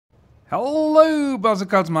Hello,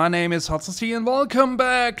 Buzzicles, my name is Hotsy and welcome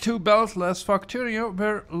back to Beltless Factorio,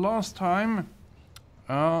 where last time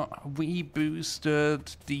we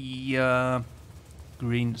boosted the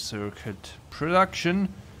green circuit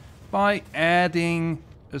production by adding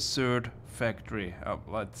a third factory.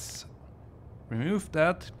 Let's remove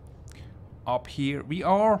that. Up here we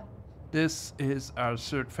are. This is our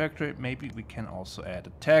third factory. Maybe we can also add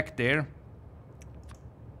a tag there.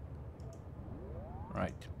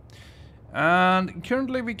 Right. And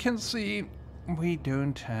currently we can see we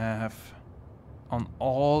don't have on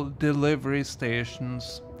all delivery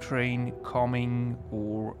stations train coming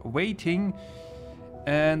or waiting.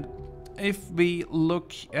 And if we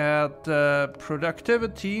look at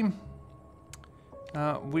productivity,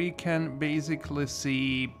 we can basically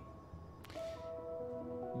see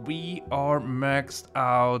we are maxed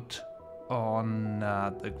out on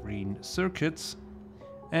the green circuits.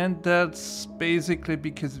 And that's basically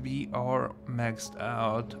because we are maxed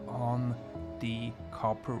out on the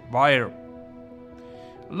copper wire.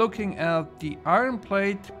 Looking at the iron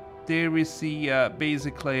plate, there we see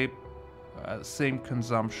basically same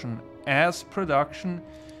consumption as production.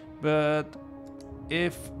 But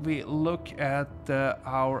if we look at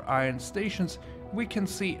our iron stations, we can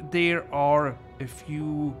see there are a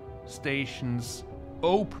few stations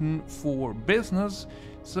open for business.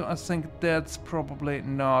 So I think that's probably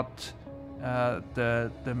not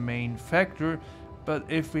the main factor. But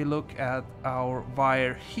if we look at our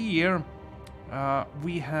wire here,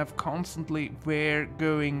 we have constantly wear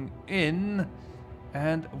going in,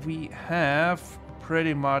 and we have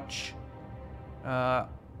pretty much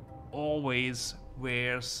always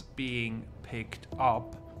wares being picked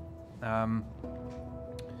up.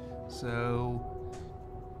 So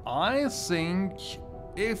I think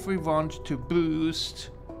if we want to boost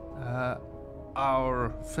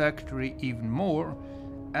our factory even more,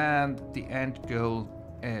 and the end goal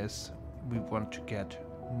is we want to get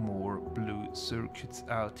more blue circuits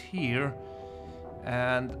out here,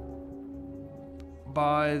 and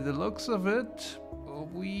by the looks of it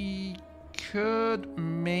we could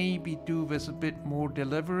maybe do with a bit more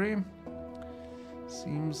delivery.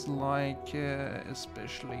 Seems like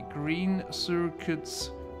especially green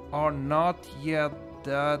circuits are not yet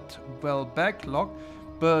that well backlogged,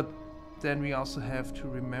 but then we also have to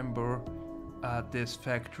remember this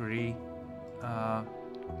factory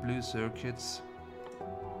blue circuits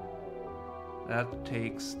that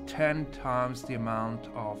takes 10 times the amount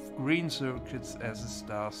of green circuits as it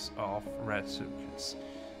does of red circuits.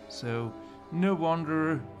 So no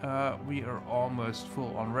wonder we are almost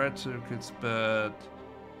full on red circuits, but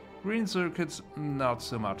green circuits not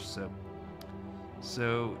so much so.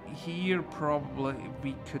 So here probably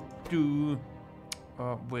we could do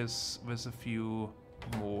with a few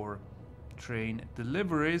more train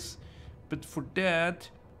deliveries, but for that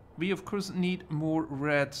we of course need more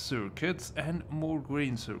red circuits and more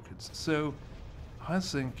green circuits. So I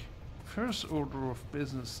think first order of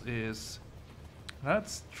business is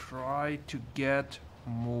let's try to get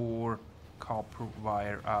more copper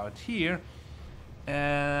wire out here.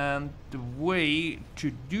 And the way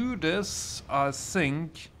to do this, I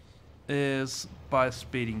think, is by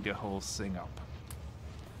speeding the whole thing up.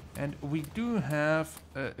 And we do have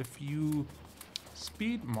a few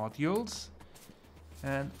speed modules,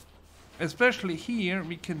 and especially here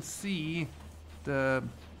we can see the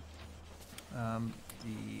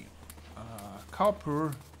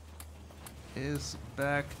copper is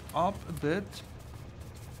backed up a bit.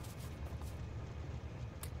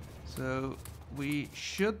 So we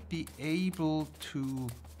should be able to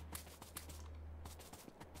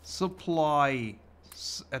supply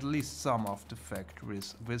at least some of the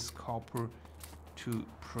factories with copper to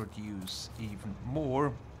produce even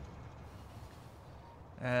more.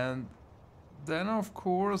 And then of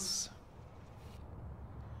course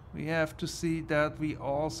we have to see that we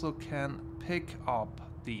also can pick up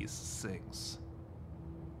these things.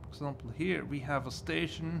 For example, here we have a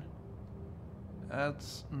station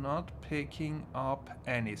that's not picking up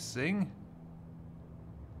anything.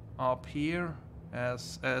 Up here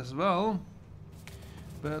as well.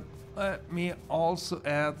 But let me also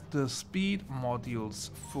add the speed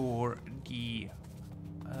modules for the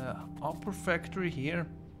upper factory here,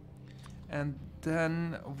 and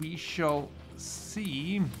then we shall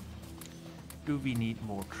see, do we need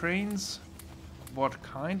more trains? What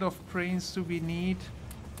kind of trains do we need?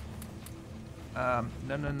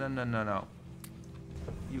 No.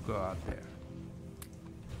 You go out there.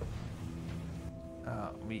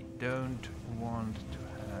 We don't want to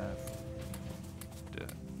have the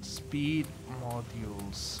speed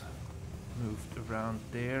modules moved around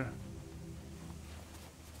there.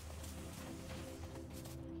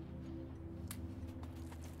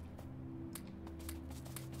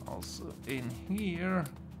 also in here.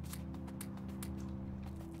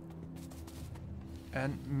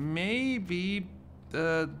 And maybe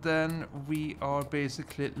then we are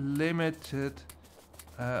basically limited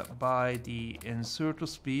by the inserter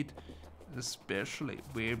speed, especially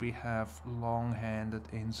where we have long-handed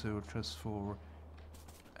inserters for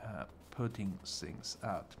putting things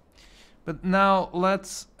out. But now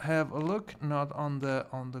let's have a look, not on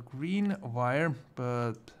the green wire,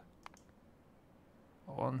 but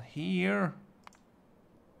on here.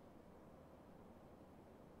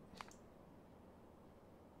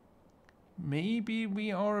 Maybe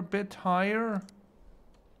we are a bit higher,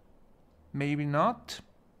 maybe not.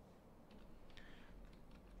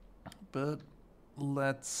 But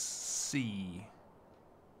let's see.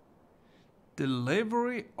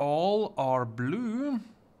 Delivery, all are blue.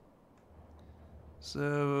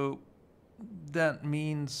 So that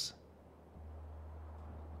means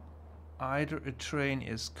either a train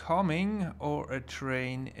is coming or a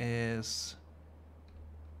train is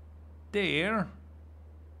there,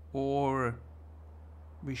 or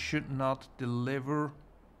we should not deliver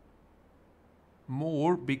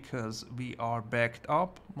more because we are backed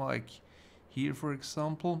up, like here for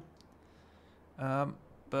example.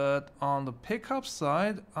 But on the pickup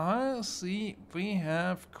side, I see we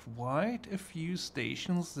have quite a few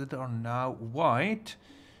stations that are now white,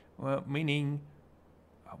 meaning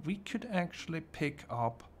we could actually pick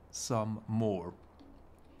up some more.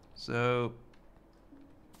 So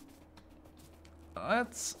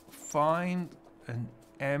let's find an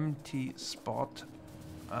empty spot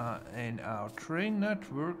in our train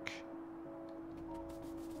network.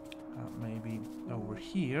 Maybe over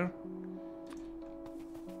here.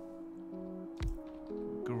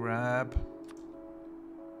 Grab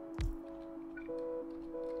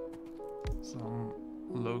some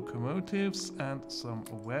locomotives and some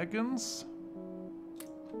wagons.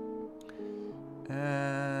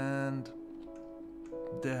 And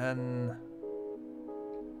then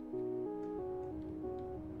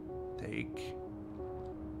take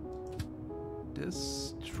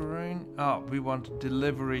this train. We want a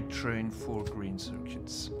delivery train for green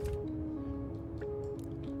circuits.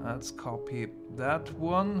 Let's copy that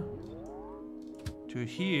one to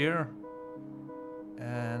here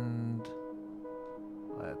and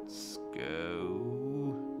let's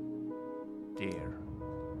go there.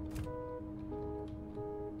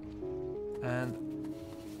 And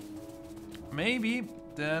maybe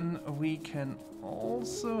then we can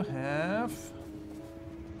also have,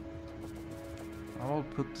 I'll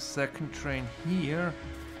put the second train here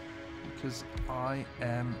because I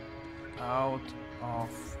am out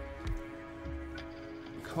of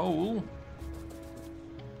coal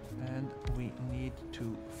and we need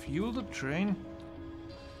to fuel the train.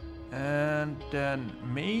 And then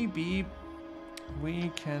maybe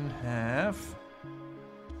we can have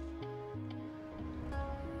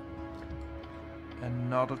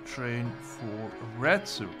another train for red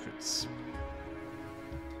circuits.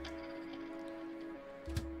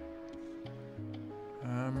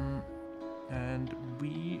 And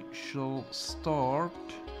we shall start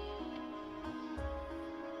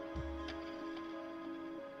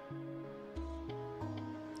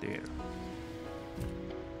there.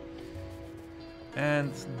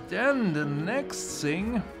 And then the next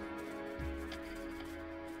thing,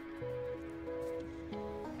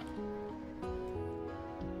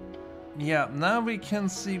 yeah, now we can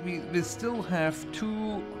see we still have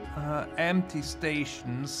two empty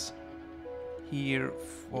stations here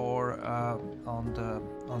for on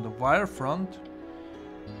the wire front,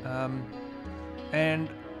 and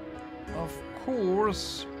of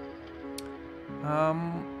course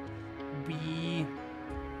we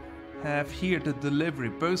have here the delivery.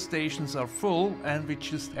 Both stations are full and we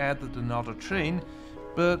just added another train,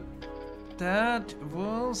 but that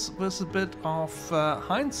was a bit of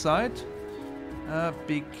hindsight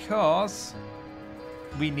because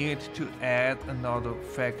we need to add another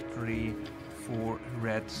factory for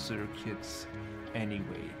red circuits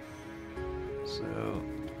anyway. So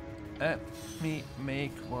let me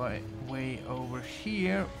make my way over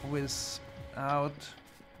here without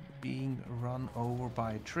being run over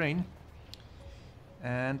by a train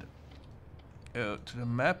and go to the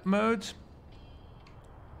map mode,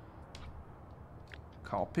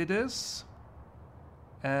 copy this,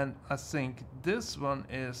 and I think this one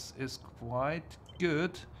is quite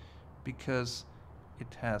good because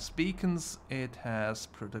it has beacons, it has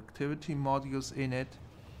productivity modules in it,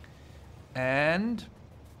 and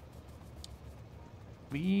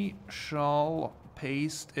we shall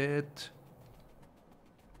paste it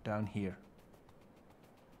down here.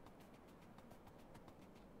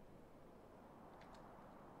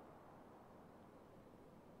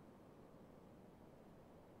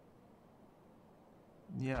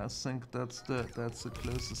 Yeah, I think that's the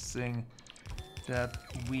closest thing that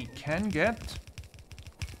we can get.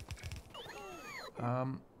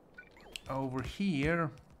 Over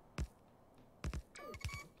here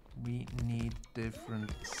we need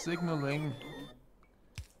different signaling.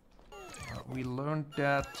 We learned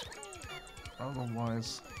that,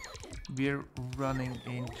 otherwise we're running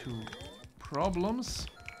into problems.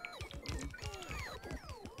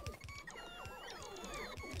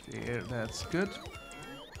 There, that's good.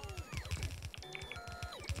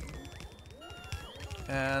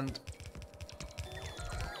 And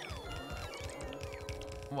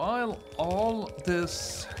while all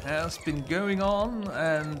this has been going on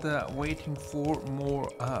and waiting for more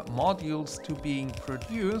modules to being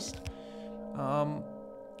produced,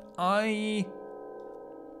 I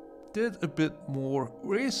did a bit more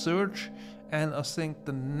research, and I think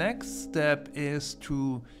the next step is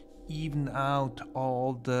to even out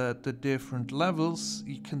all the different levels.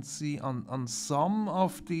 You can see on some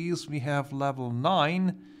of these we have level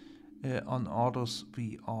 9, on others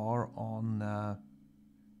we are on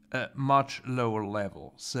a much lower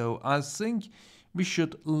level. So I think we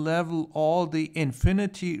should level all the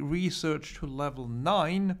infinity research to level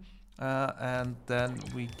 9, and then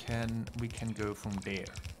we can go from there.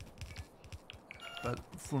 But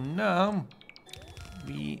for now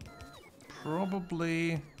we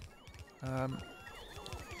probably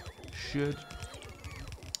should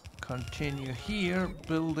continue here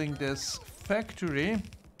building this factory.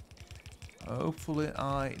 Hopefully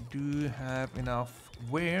I do have enough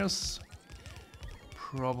wares.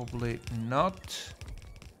 Probably not.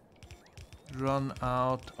 Run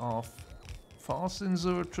out of fast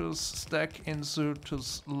inserters, stack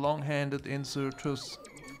inserters, long-handed inserters.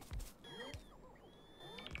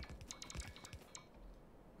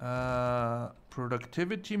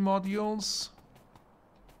 Productivity modules.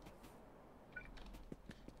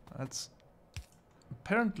 That's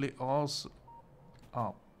apparently also...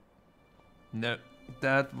 Oh. No,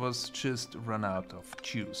 that was just run out of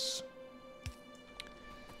juice.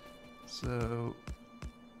 So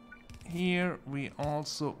here we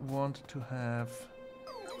also want to have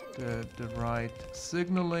the right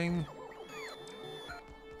signaling.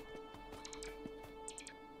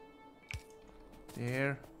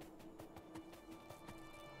 There.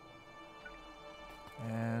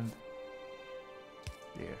 And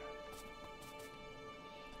there.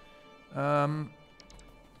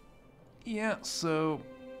 Yeah, so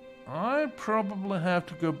I probably have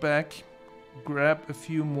to go back, grab a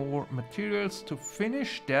few more materials to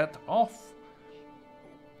finish that off.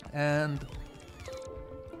 And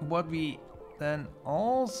what we then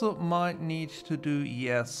also might need to do,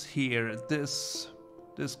 yes, here, this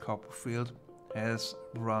copper field has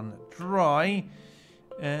run dry,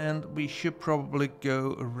 and we should probably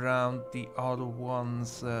go around the other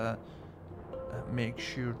ones, make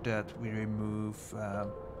sure that we remove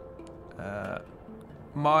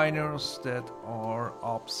miners that are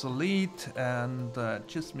obsolete, and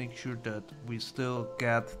just make sure that we still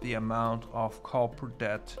get the amount of copper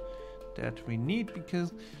that we need,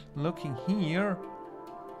 because looking here,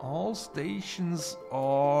 all stations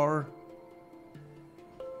are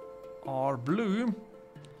blue,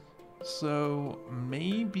 so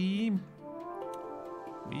maybe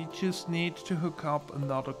we just need to hook up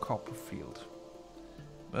another copper field.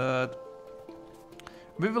 But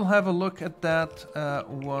we will have a look at that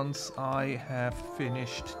once I have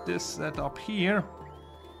finished this setup here.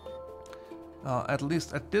 At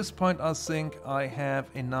least at this point I think I have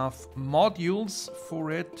enough modules for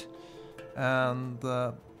it, and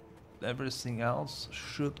everything else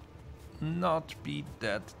should not be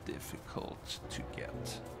that difficult to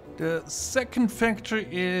get. The second factory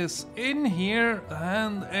is in here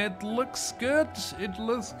and it looks good. It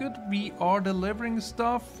looks good. We are delivering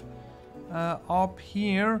stuff up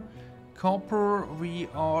here. Copper, we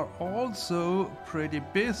are also pretty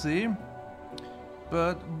busy.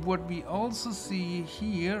 But what we also see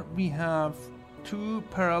here, we have 2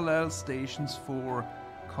 parallel stations for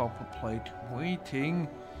copper plate waiting.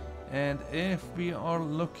 And if we are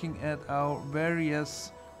looking at our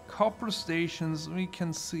various copper stations, we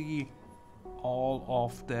can see all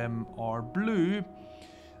of them are blue.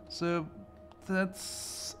 So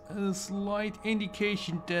that's a slight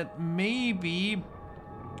indication that maybe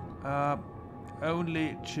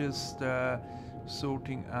only just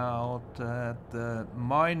sorting out the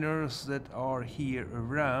miners that are here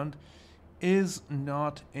around is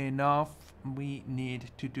not enough. We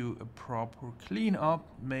need to do a proper cleanup,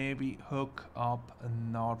 maybe hook up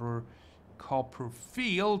another copper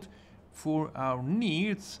field for our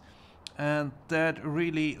needs, and that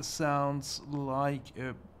really sounds like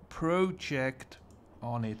a project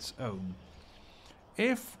on its own.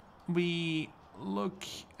 If we look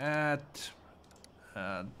at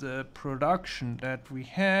the production that we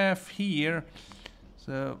have here,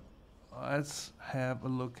 so let's have a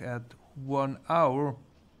look at 1 hour.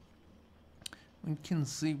 We can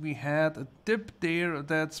see we had a dip there.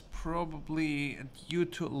 That's probably due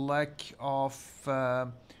to lack of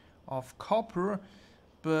copper,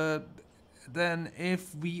 but then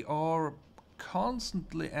if we are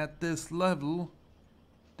constantly at this level,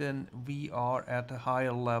 then we are at a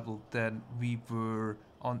higher level than we were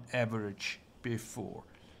on average before.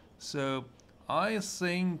 So I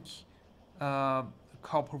think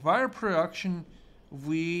copper wire production,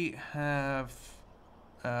 we have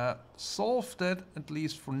solved that, at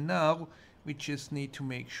least for now. We just need to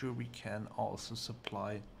make sure we can also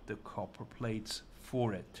supply the copper plates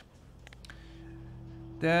for it.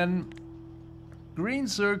 Then green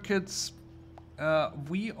circuits,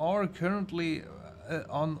 we are currently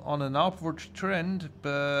on an upward trend,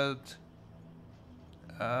 but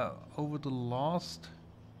over the last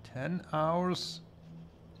 10 hours,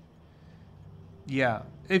 yeah,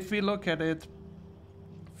 if we look at it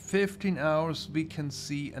 15 hours, we can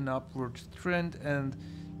see an upward trend, and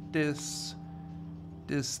this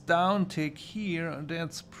downtick here,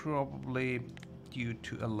 that's probably due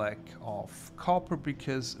to a lack of copper,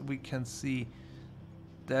 because we can see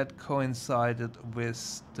that coincided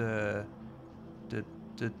with the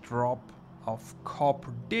drop of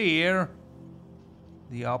copper there.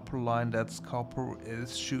 The upper line, that's copper,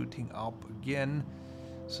 is shooting up again,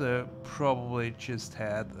 so probably just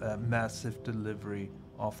had a massive delivery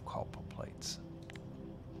of copper plates.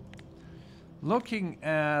 Looking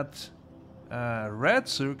at red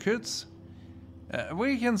circuits,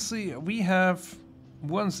 we can see we have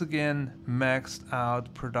once again maxed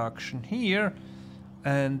out production here,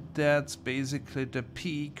 and that's basically the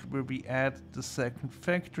peak where we add the second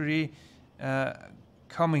factory.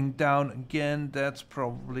 Coming down again, that's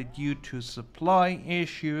probably due to supply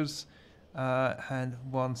issues, and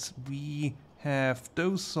once we have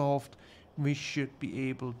those solved, we should be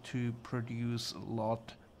able to produce a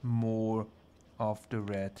lot more of the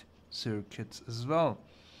red circuits as well.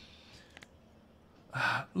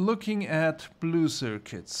 Looking at blue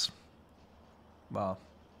circuits, well,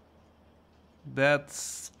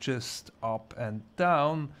 that's just up and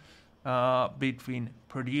down between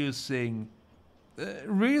producing a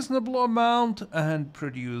reasonable amount and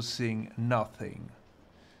producing nothing.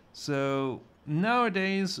 So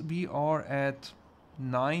nowadays we are at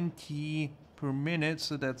 90 per minute,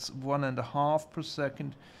 so that's 1.5 per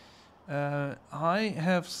second. I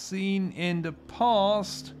have seen in the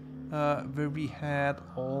past where we had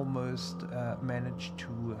almost managed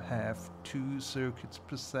to have 2 circuits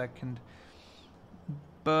per second,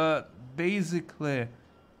 but basically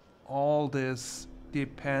all this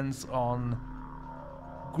depends on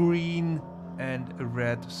green and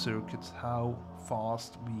red circuits, how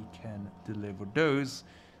fast we can deliver those.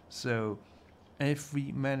 So if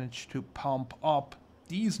we manage to pump up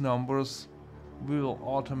these numbers, we'll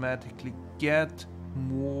automatically get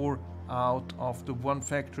more out of the one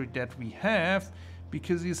factory that we have,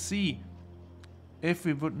 because you see, if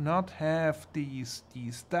we would not have these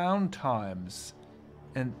downtimes,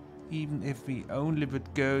 and even if we only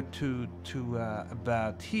would go to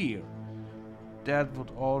about here, that would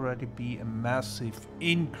already be a massive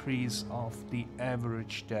increase of the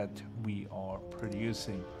average that we are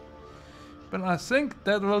producing. But I think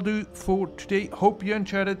that will do for today. Hope you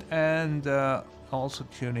enjoyed it, and also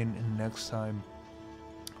tune in next time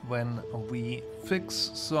when we fix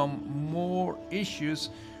some more issues,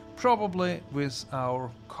 probably with our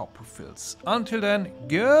copper fields. Until then,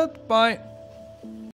 goodbye.